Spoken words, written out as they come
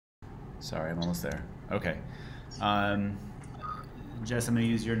Sorry, I'm almost there. Okay. Jess, I'm going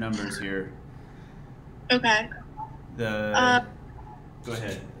to use your numbers here. Okay. Go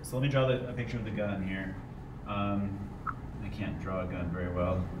ahead. So let me draw a picture of the gun here. I can't draw a gun very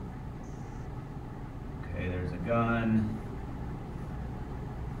well. Okay, there's a gun.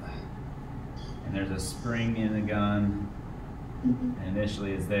 And there's a spring in the gun. And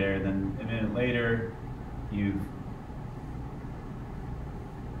initially it's there. Then a minute later, you've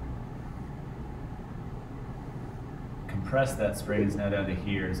compressed that spring. It's now down to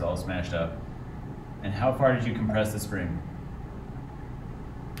here. It's all smashed up. And how far did you compress the spring?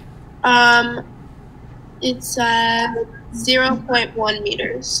 It's 0.1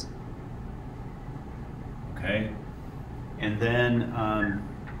 meters. Okay. And then,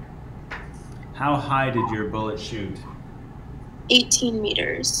 how high did your bullet shoot? 18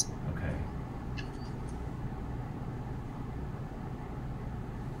 meters. Okay.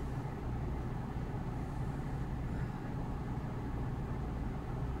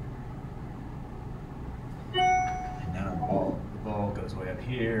 And now the ball goes way up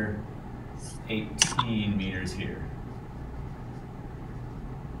here. 18 meters here.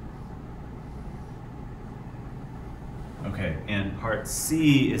 Okay, and part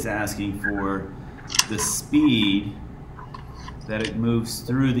C is asking for the speed that it moves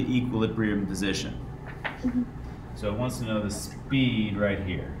through the equilibrium position. So it wants to know the speed right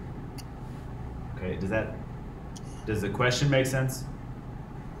here. Okay, does the question make sense?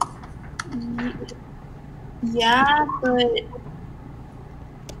 Yeah, but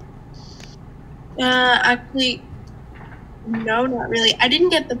actually, no, not really. I didn't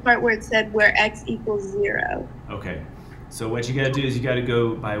get the part where it said where x equals 0. Okay, so what you gotta do is you gotta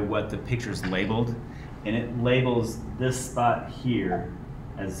go by what the picture's labeled, and it labels this spot here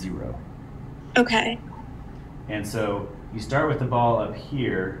as 0. Okay. And so you start with the ball up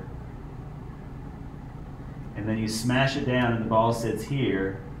here, and then you smash it down and the ball sits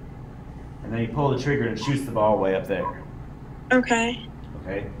here, and then you pull the trigger and it shoots the ball way up there. Okay.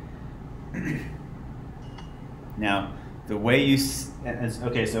 Okay? Now, the way you,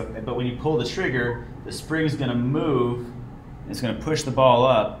 okay, so, but when you pull the trigger, the spring's gonna move, and it's gonna push the ball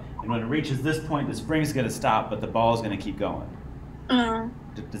up, and when it reaches this point, the spring's gonna stop, but the ball's gonna keep going.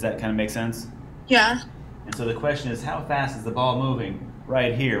 Does that kind of make sense? Yeah. And so the question is, how fast is the ball moving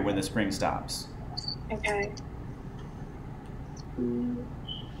right here when the spring stops? Okay.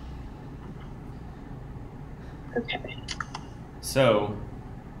 Okay. So,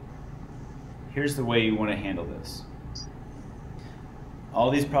 here's the way you want to handle this. All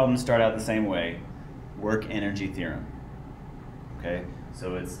these problems start out the same way. Work energy theorem. Okay?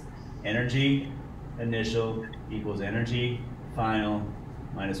 So it's energy initial equals energy final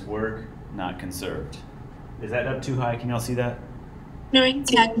minus work not conserved. Is that up too high? Can y'all see that? No, I can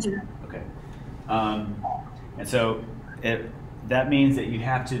see that. Okay. And so that means that you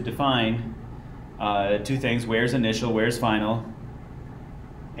have to define two things: where's initial, where's final,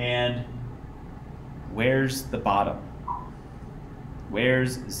 and where's the bottom?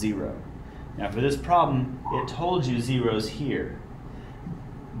 Where's 0? Now for this problem, it told you 0's here.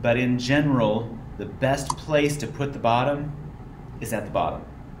 But in general, the best place to put the bottom is at the bottom.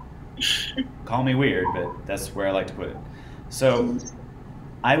 Call me weird, but that's where I like to put it. So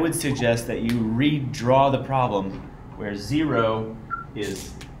I would suggest that you redraw the problem where 0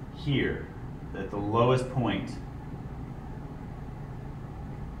 is here, at the lowest point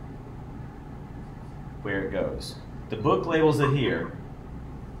where it goes. The book labels it here,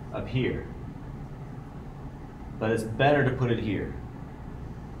 up here, but it's better to put it here.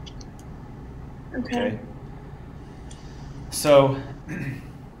 Okay. So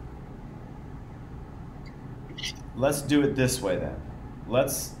let's do it this way then.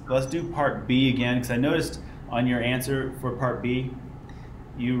 Let's do part B again, because I noticed on your answer for part B,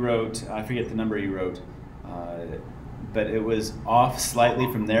 you wrote, I forget the number you wrote, but it was off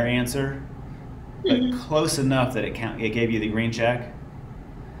slightly from their answer, but close enough that it gave you the green check.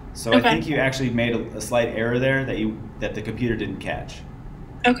 So I think you actually made a slight error there that the computer didn't catch.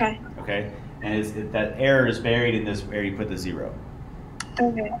 Okay. Okay, and that error is buried in this where you put the 0.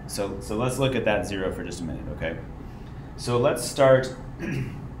 Okay. So let's look at that 0 for just a minute, okay? So let's start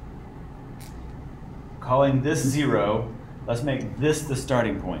calling this 0. Let's make this the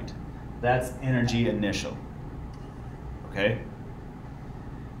starting point. That's energy initial, okay?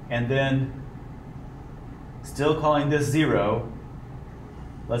 And then, still calling this 0,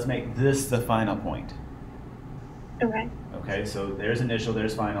 let's make this the final point. Okay. Okay, so there's initial,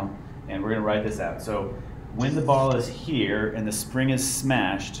 there's final, and we're gonna write this out. So when the ball is here and the spring is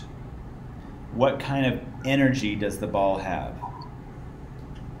smashed, what kind of energy does the ball have?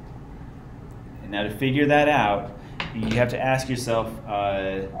 Now to figure that out, you have to ask yourself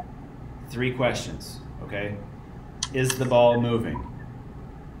 3 questions, okay? Is the ball moving?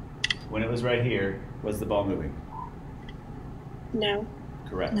 When it was right here, was the ball moving? No.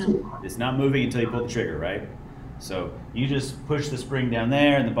 Correct. No. It's not moving until you pull the trigger, right? So you just push the spring down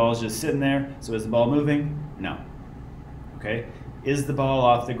there and the ball's just sitting there. So is the ball moving? No. Okay. Is the ball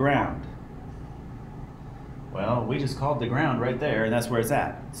off the ground? Well, we just called the ground right there and that's where it's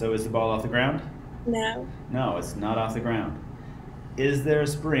at. So is the ball off the ground? No. No, it's not off the ground. Is there a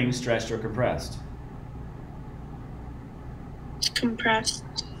spring stretched or compressed? Compressed.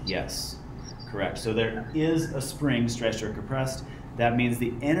 Yes, correct. So there is a spring stretched or compressed. That means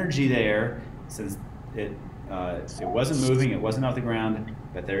the energy there, since it wasn't moving, it wasn't off the ground,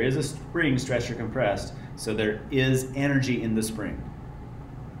 but there is a spring stretched or compressed, so there is energy in the spring.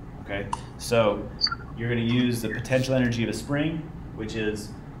 Okay, so you're going to use the potential energy of a spring, which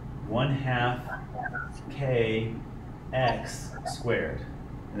is 1/2 kx squared.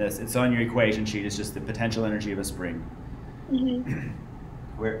 And it's on your equation sheet. It's just the potential energy of a spring. Mm-hmm.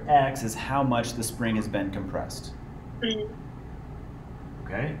 Where x is how much the spring has been compressed. Mm-hmm.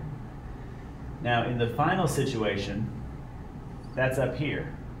 Okay? Now, in the final situation, that's up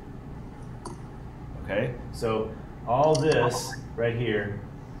here. Okay? So all this right here,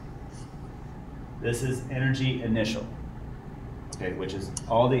 this is energy initial. Okay, which is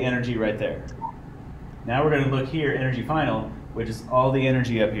all the energy right there. Now we're going to look here, energy final, which is all the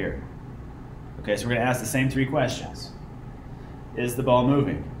energy up here. Okay, so we're going to ask the same 3 questions. Is the ball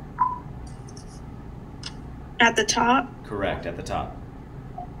moving? At the top? Correct, at the top.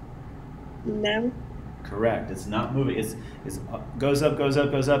 No. Correct, it's not moving. It's goes up, goes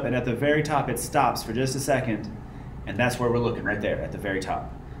up, goes up, and at the very top it stops for just a second, and that's where we're looking, right there, at the very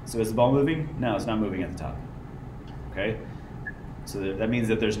top. So is the ball moving? No, it's not moving at the top. Okay? So that means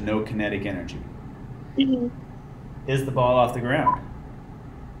that there's no kinetic energy. Mm-hmm. Is the ball off the ground?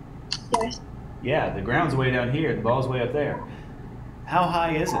 Yes. Yeah, the ground's way down here, the ball's way up there. How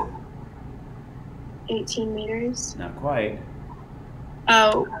high is it? 18 meters. Not quite.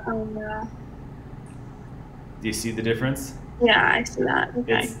 Oh, Do you see the difference? yeah, I see that.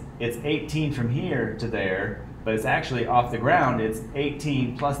 Okay. It's 18 from here to there, but it's actually off the ground. It's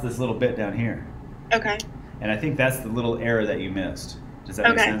 18 plus this little bit down here. Okay. And I think that's the little error that you missed. Does that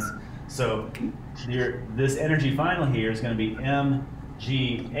make Okay. sense? So this energy final here is going to be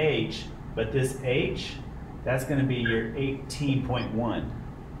mgh, but this h, that's going to be your 18.1.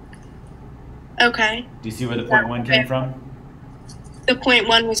 Okay. Do you see where the 0.1 came from? The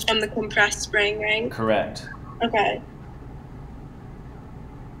 0.1 was from the compressed spring, right? Correct. Okay.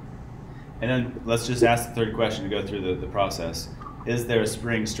 And then let's just ask the 3rd question to go through the process. Is there a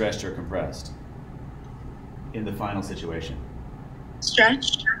spring stretched or compressed in the final situation?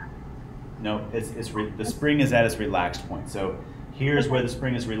 Stretched? No, the spring is at its relaxed point. So here's where the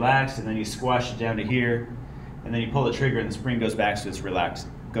spring is relaxed, and then you squash it down to here, and then you pull the trigger, and the spring goes back to its relaxed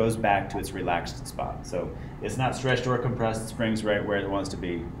spot. So it's not stretched or compressed. The spring's right where it wants to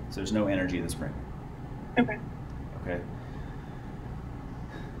be. So there's no energy in the spring. Okay. Okay.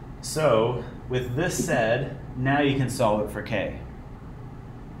 So with this said, now you can solve it for K.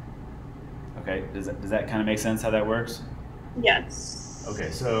 Okay. Does that kind of make sense how that works? Yes.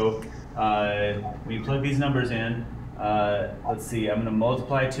 Okay. So when you plug these numbers in, let's see. I'm going to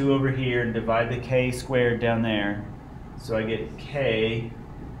multiply 2 over here and divide the K squared down there. So I get K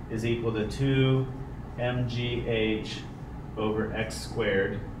is equal to 2 mgh over x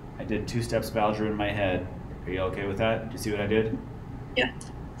squared. I did 2 steps of algebra in my head. Are you okay with that? Do you see what I did? Yeah.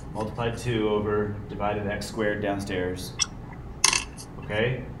 Multiplied 2 over divided x squared downstairs.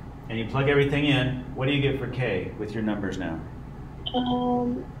 Okay? And you plug everything in. What do you get for K with your numbers now?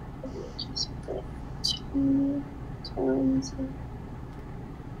 Just put 2 times.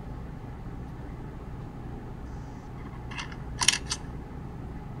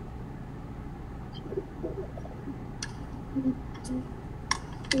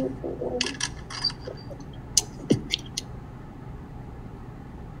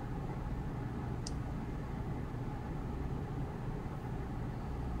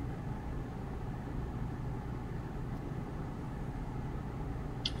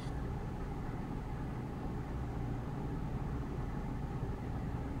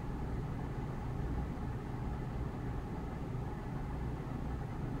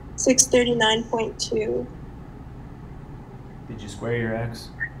 $639.2. Did you square your x?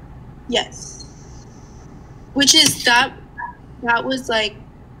 Yes. Which is that was like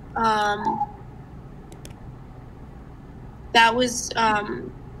that was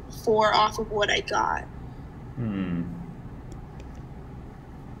 4 off of what I got.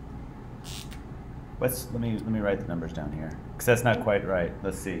 let me write the numbers down here, because that's not quite right.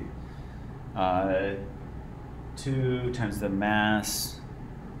 Let's see. 2 times the mass,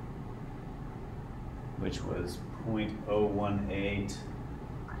 which was 0.018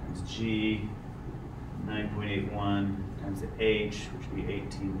 times g, 9.81 times the h, which would be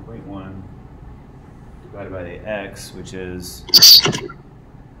 18.1, divided by the x, which is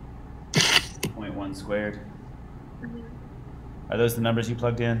 0.1 squared. Mhm. Are those the numbers you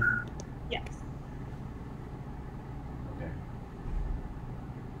plugged in? Yes. Okay.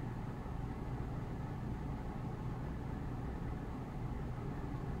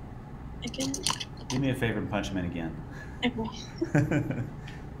 I can. Do me a favor and punch them in again. Okay.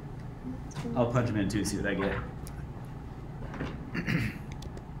 I'll punch them in too, see what I get.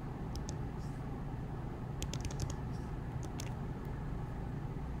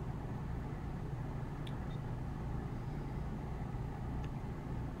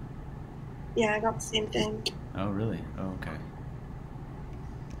 Yeah, I got the same thing. Oh, really? Oh, okay.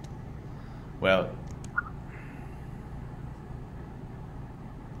 Well,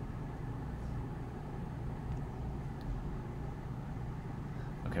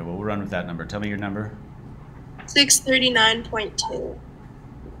 okay, well, we'll run with that number. Tell me your number. 639.2.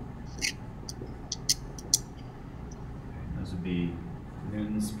 Those would be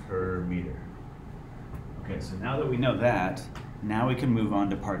newtons per meter. Okay, so now that we know that, now we can move on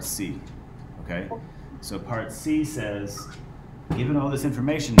to part C. Okay? So part C says, given all this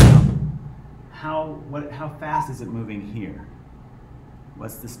information now, how fast is it moving here?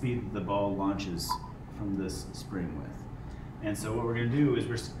 What's the speed that the ball launches from this spring with? And so what we're going to do is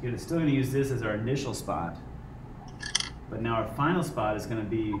we're still going to use this as our initial spot, but now our final spot is going to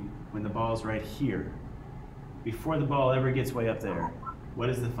be when the ball is right here. Before the ball ever gets way up there, what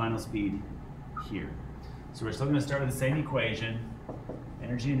is the final speed here? So we're still going to start with the same equation.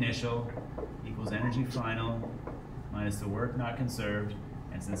 Energy initial equals energy final minus the work not conserved.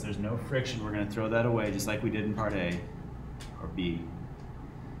 And since there's no friction, we're going to throw that away just like we did in part A or B.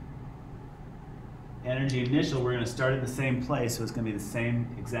 Energy initial, we're going to start at the same place, so it's going to be the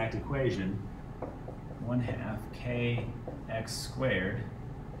same exact equation. 1/2 kx squared.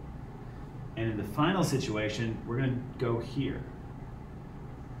 And in the final situation, we're going to go here.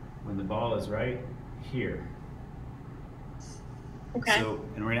 When the ball is right here. Okay. So,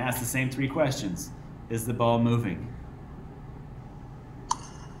 and we're going to ask the same 3 questions. Is the ball moving?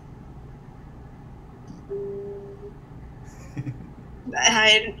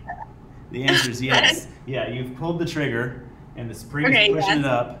 The answer is yes. Yeah, you've pulled the trigger, and the spring's pushing it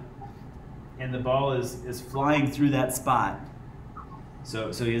up, and the ball is flying through that spot. So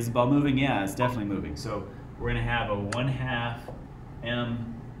is the ball moving? Yeah, it's definitely moving. So we're going to have a 1/2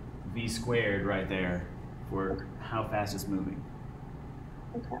 mv squared right there for how fast it's moving.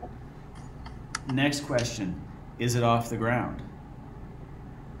 Okay. Next question, is it off the ground?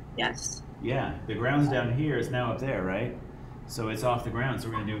 Yes. Yeah, the ground's down here, it's now up there, right? So it's off the ground, so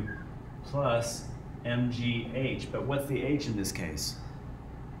we're going to do plus mgh, but what's the h in this case?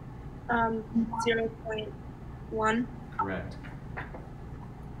 0.1. Correct.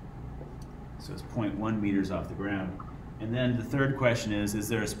 So it's 0.1 meters off the ground. And then the third question is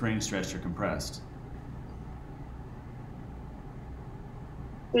there a spring stretched or compressed?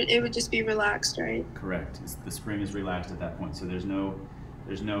 It would just be relaxed, right? Correct. The spring is relaxed at that point, so there's no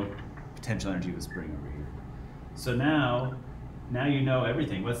potential energy of the spring over here. So now you know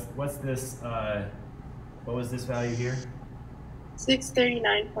everything. What's this? What was this value here?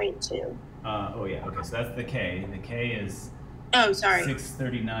 639.2. Oh yeah. Okay. So that's the k. The k is. Oh, sorry.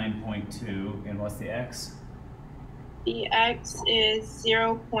 639.2, and what's the x? The x is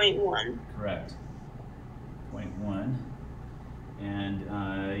 0.1. Correct. 0.1. And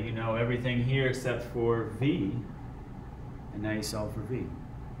you know everything here except for v, and now you solve for v.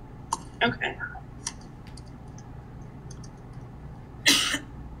 Okay.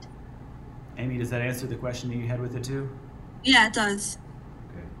 Amy, does that answer the question that you had with it too? Yeah, it does.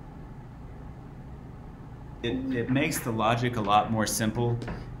 Okay. It makes the logic a lot more simple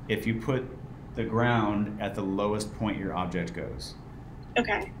if you put the ground at the lowest point your object goes.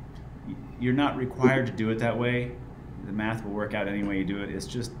 Okay. You're not required to do it that way. The math will work out any way you do it. It's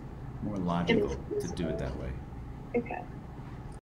just more logical to do it that way. Okay.